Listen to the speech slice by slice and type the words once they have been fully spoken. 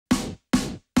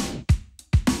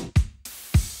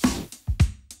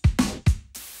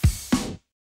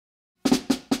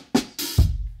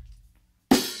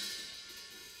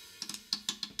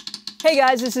Hey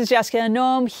guys, this is Jessica and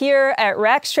Noam here at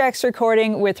Trax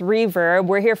Recording with Reverb.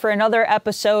 We're here for another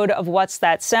episode of What's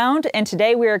That Sound? And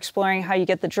today we're exploring how you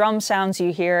get the drum sounds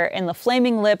you hear in the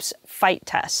Flaming Lips fight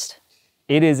test.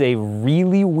 It is a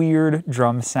really weird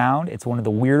drum sound. It's one of the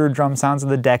weirder drum sounds of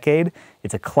the decade.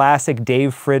 It's a classic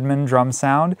Dave Fridman drum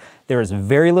sound. There is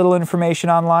very little information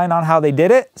online on how they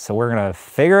did it, so we're gonna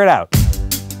figure it out.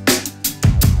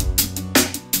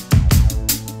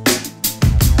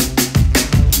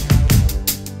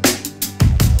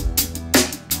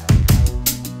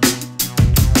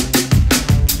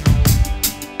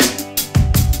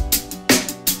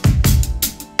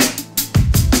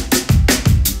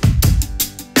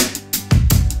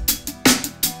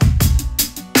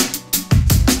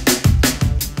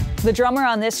 The drummer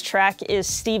on this track is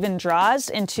Steven Draws,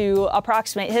 and to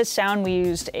approximate his sound, we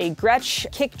used a Gretsch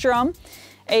kick drum,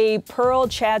 a Pearl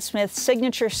Chad Smith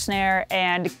signature snare,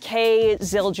 and K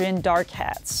Zildjian dark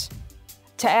hats.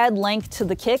 To add length to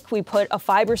the kick, we put a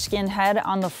fiber skin head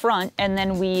on the front, and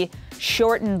then we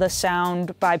shortened the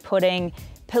sound by putting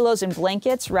pillows and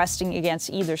blankets resting against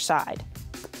either side.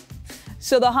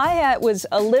 So the hi-hat was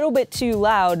a little bit too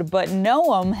loud, but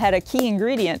Noam had a key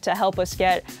ingredient to help us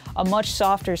get a much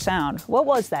softer sound. What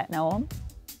was that, Noam?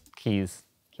 Keys.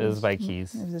 It was my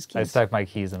keys. It was his keys. I stuck my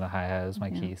keys in the hi-hat. It was my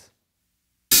keys.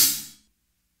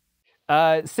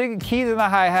 Keys in the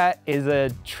hi-hat is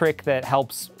a trick that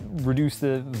helps reduce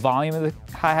the volume of the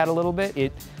hi-hat a little bit.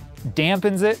 It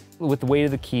dampens it with the weight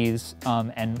of the keys,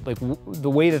 and like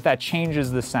the way that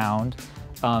changes the sound.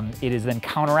 It is then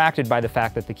counteracted by the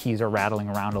fact that the keys are rattling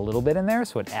around a little bit in there,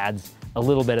 so it adds a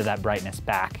little bit of that brightness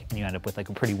back, and you end up with like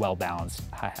a pretty well-balanced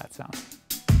hi-hat sound.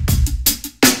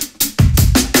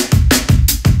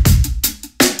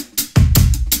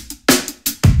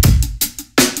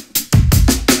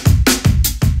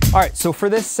 All right, so for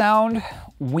this sound,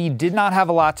 we did not have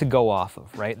a lot to go off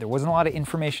of, right? There wasn't a lot of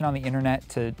information on the internet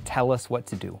to tell us what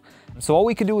to do. So all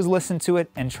we could do was listen to it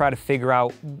and try to figure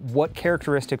out what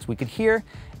characteristics we could hear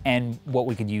and what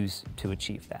we could use to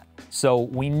achieve that. So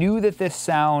we knew that this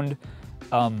sound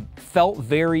felt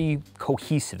very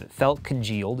cohesive. It felt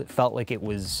congealed. It felt like it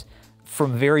was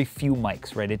from very few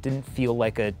mics, right? It didn't feel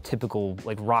like a typical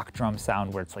like rock drum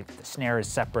sound where it's like the snare is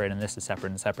separate and this is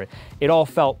separate and separate. It all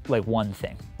felt like one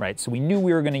thing, right? So we knew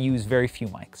we were gonna use very few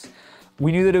mics.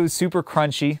 We knew that it was super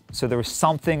crunchy, so there was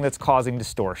something that's causing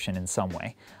distortion in some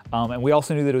way. And we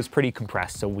also knew that it was pretty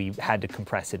compressed, so we had to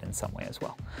compress it in some way as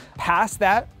well. Past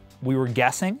that, we were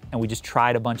guessing, and we just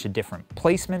tried a bunch of different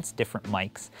placements, different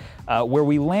mics. Where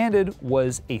we landed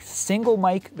was a single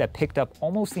mic that picked up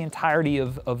almost the entirety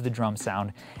of the drum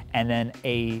sound, and then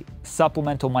a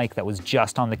supplemental mic that was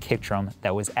just on the kick drum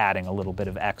that was adding a little bit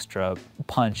of extra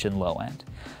punch and low end.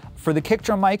 For the kick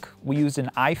drum mic, we used an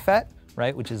iFET,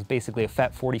 right, which is basically a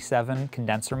FET 47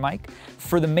 condenser mic.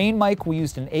 For the main mic, we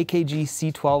used an AKG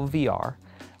C12 VR.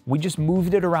 We just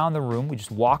moved it around the room. We just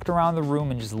walked around the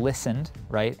room and just listened,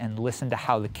 right? And listened to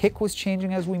how the kick was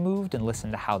changing as we moved, and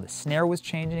listened to how the snare was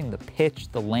changing, the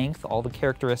pitch, the length, all the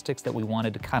characteristics that we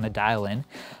wanted to kind of dial in.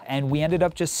 And we ended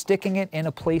up just sticking it in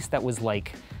a place that was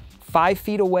like 5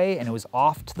 feet away, and it was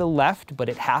off to the left, but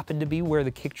it happened to be where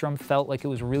the kick drum felt like it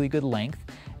was really good length,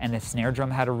 and the snare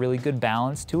drum had a really good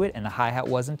balance to it, and the hi-hat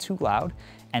wasn't too loud,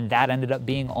 and that ended up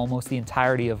being almost the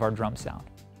entirety of our drum sound.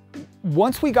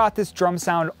 Once we got this drum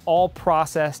sound all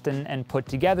processed and put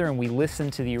together and we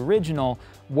listened to the original,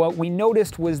 what we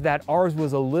noticed was that ours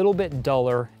was a little bit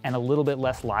duller and a little bit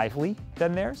less lively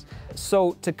than theirs.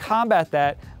 So to combat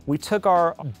that, we took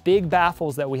our big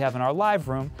baffles that we have in our live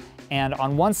room, and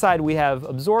on one side we have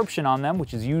absorption on them,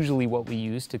 which is usually what we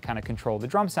use to kind of control the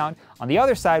drum sound. On the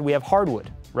other side we have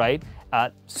hardwood, right?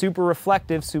 Super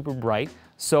reflective, super bright.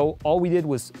 So all we did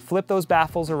was flip those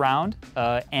baffles around,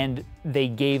 and they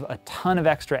gave a ton of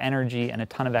extra energy and a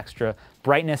ton of extra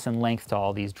brightness and length to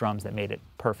all these drums that made it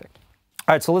perfect.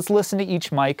 All right, so let's listen to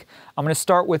each mic. I'm gonna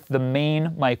start with the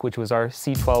main mic, which was our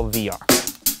C12 VR.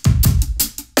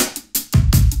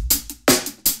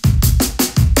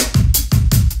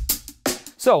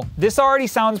 So this already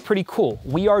sounds pretty cool.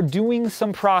 We are doing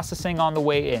some processing on the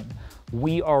way in.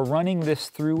 We are running this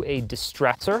through a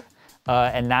distressor,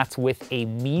 and that's with a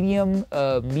medium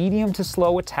to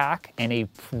slow attack and a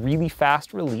really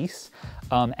fast release.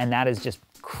 And that is just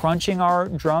crunching our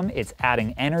drum. It's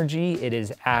adding energy. It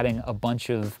is adding a bunch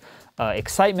of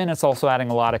excitement. It's also adding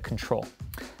a lot of control.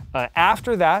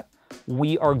 After that,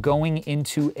 we are going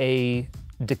into a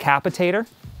decapitator.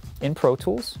 in Pro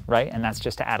Tools, right? And that's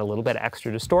just to add a little bit of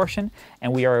extra distortion.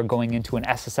 And we are going into an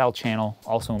SSL channel,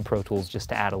 also in Pro Tools, just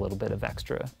to add a little bit of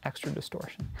extra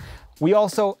distortion. We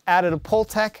also added a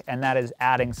Pultec, and that is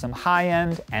adding some high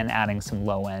end and adding some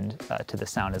low end to the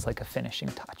sound as like a finishing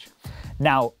touch.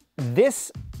 Now,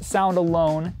 this sound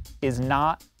alone is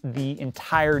not the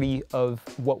entirety of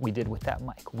what we did with that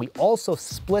mic. We also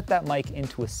split that mic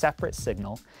into a separate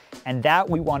signal, and that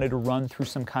we wanted to run through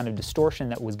some kind of distortion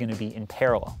that was going to be in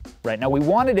parallel. Right now, we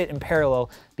wanted it in parallel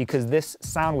because this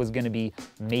sound was going to be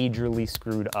majorly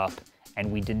screwed up,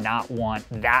 and we did not want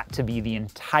that to be the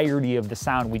entirety of the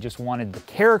sound. We just wanted the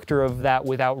character of that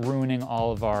without ruining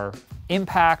all of our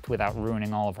impact, without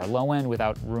ruining all of our low end,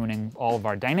 without ruining all of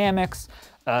our dynamics.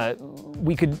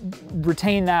 We could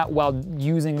retain that while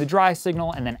using the dry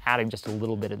signal and then adding just a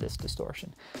little bit of this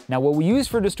distortion. Now, what we used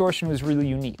for distortion was really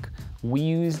unique. We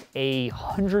used a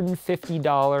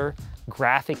 $150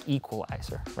 graphic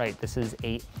equalizer, right? This is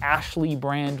a Ashley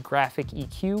brand graphic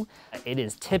EQ. It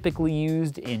is typically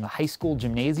used in high school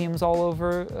gymnasiums all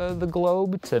over the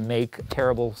globe to make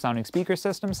terrible sounding speaker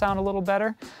systems sound a little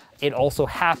better. It also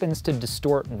happens to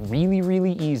distort really,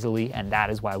 really easily, and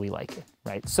that is why we like it,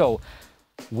 right? So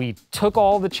we took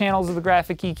all the channels of the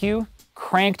graphic EQ,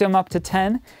 cranked them up to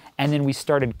 10, and then we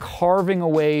started carving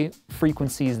away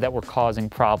frequencies that were causing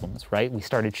problems, right? We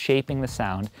started shaping the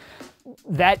sound.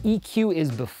 That EQ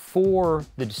is before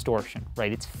the distortion,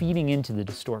 right? It's feeding into the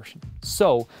distortion.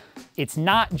 So it's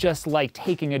not just like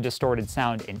taking a distorted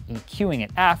sound and EQing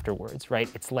it afterwards, right?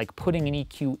 It's like putting an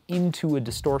EQ into a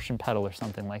distortion pedal or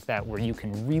something like that, where you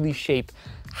can really shape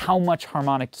how much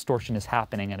harmonic distortion is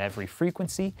happening at every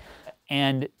frequency.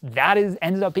 And that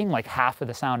ended up being like half of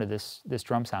the sound of this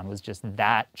drum sound was just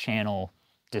that channel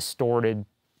distorted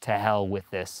to hell with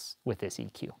this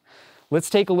EQ. Let's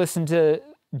take a listen to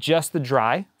just the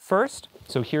dry first.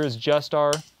 So here's just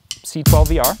our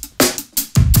C12VR.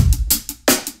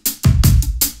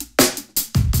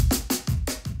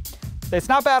 It's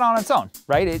not bad on its own,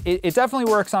 right? It definitely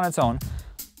works on its own.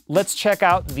 Let's check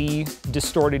out the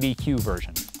distorted EQ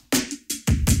version.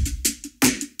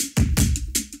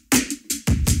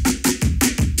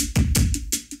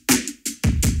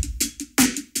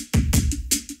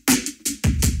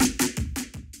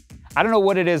 I don't know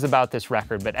what it is about this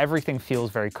record, but everything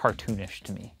feels very cartoonish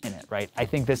to me in it, right? I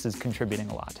think this is contributing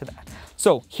a lot to that.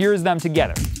 So here's them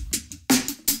together.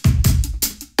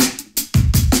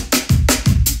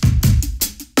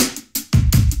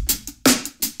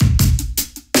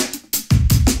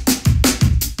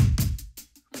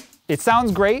 It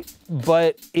sounds great,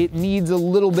 but it needs a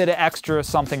little bit of extra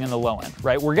something in the low end,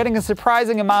 right? We're getting a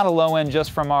surprising amount of low end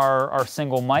just from our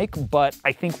single mic, but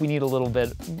I think we need a little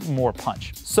bit more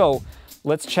punch. So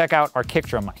let's check out our kick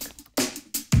drum mic.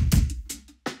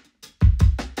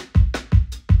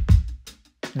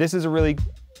 This is a really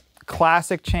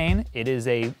classic chain. It is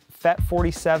a FET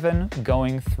 47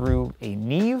 going through a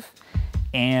Neve,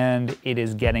 and it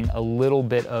is getting a little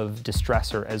bit of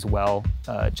distressor as well,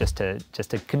 just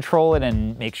to control it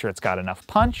and make sure it's got enough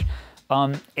punch.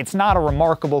 It's not a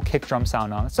remarkable kick drum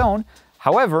sound on its own.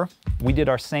 However, we did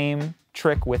our same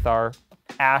trick with our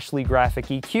Ashley graphic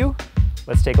EQ.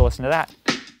 Let's take a listen to that.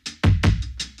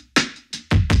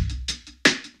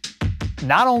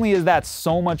 Not only is that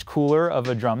so much cooler of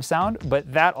a drum sound,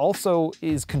 but that also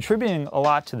is contributing a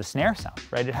lot to the snare sound,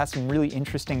 right? It has some really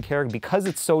interesting character. Because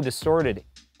it's so distorted,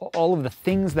 all of the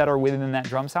things that are within that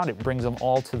drum sound, it brings them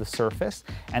all to the surface.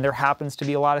 And there happens to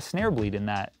be a lot of snare bleed in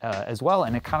that as well,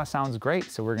 and it kind of sounds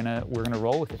great, so we're gonna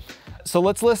roll with it. So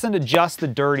let's listen to just the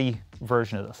dirty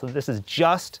version of this. So this is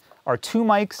just our two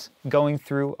mics going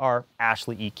through our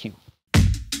Ashley EQ.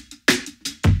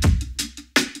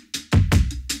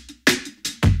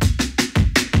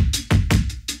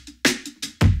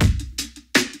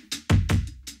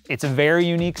 It's a very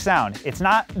unique sound. It's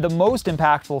not the most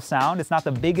impactful sound. It's not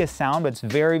the biggest sound, but it's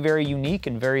very, very unique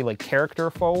and very like character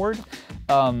forward.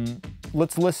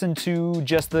 Let's listen to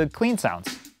just the clean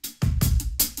sounds.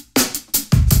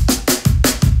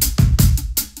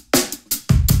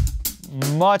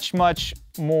 Much, much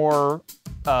more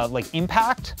like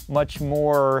impact, much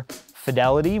more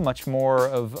fidelity, much more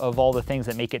of all the things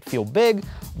that make it feel big,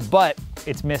 but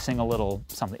it's missing a little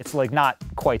something. It's like not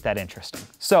quite that interesting.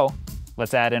 So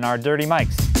let's add in our dirty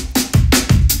mics.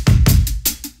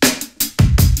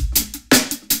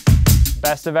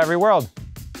 Best of every world.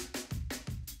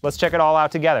 Let's check it all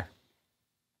out together.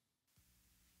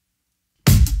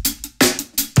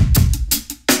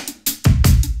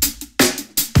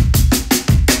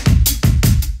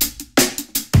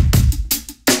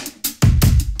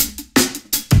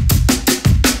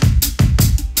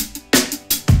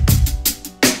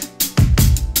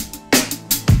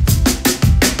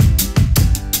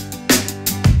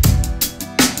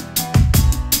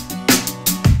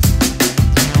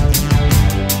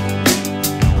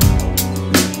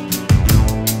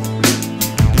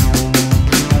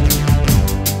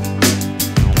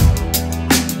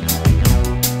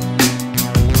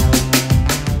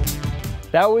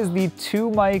 That was the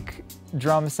 2-mic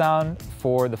drum sound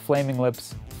for the Flaming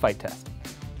Lips fight test.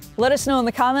 Let us know in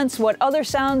the comments what other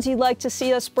sounds you'd like to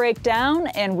see us break down,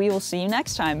 and we will see you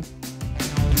next time.